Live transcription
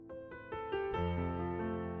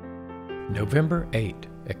November 8,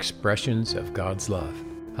 Expressions of God's Love.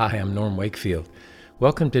 Hi, I'm Norm Wakefield.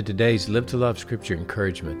 Welcome to today's Live to Love Scripture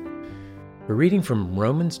Encouragement. We're reading from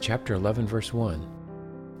Romans chapter 11, verse 1.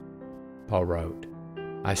 Paul wrote,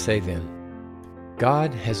 I say then,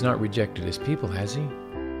 God has not rejected his people, has he?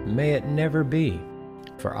 May it never be.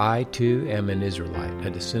 For I too am an Israelite, a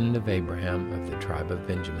descendant of Abraham of the tribe of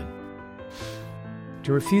Benjamin.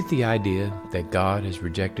 To refute the idea that God has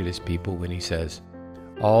rejected his people when he says,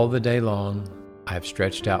 all the day long I have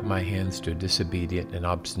stretched out my hands to a disobedient and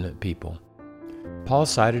obstinate people, Paul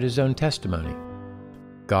cited his own testimony.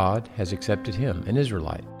 God has accepted him, an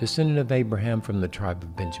Israelite, descendant of Abraham from the tribe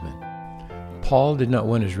of Benjamin. Paul did not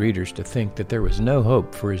want his readers to think that there was no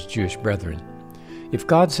hope for his Jewish brethren. If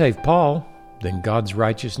God saved Paul, then God's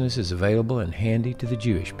righteousness is available and handy to the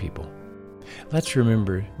Jewish people. Let's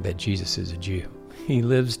remember that Jesus is a Jew. He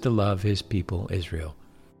lives to love his people, Israel.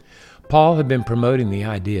 Paul had been promoting the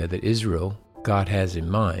idea that Israel, God has in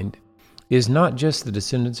mind, is not just the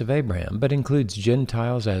descendants of Abraham, but includes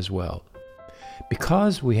Gentiles as well.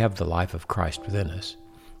 Because we have the life of Christ within us,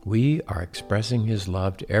 we are expressing his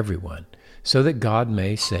love to everyone so that God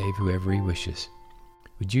may save whoever he wishes.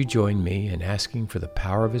 Would you join me in asking for the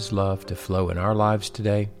power of his love to flow in our lives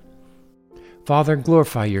today? Father,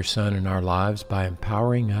 glorify your Son in our lives by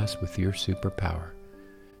empowering us with your superpower,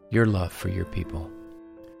 your love for your people.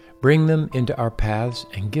 Bring them into our paths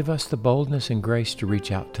and give us the boldness and grace to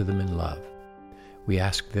reach out to them in love. We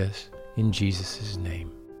ask this in Jesus'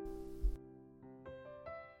 name.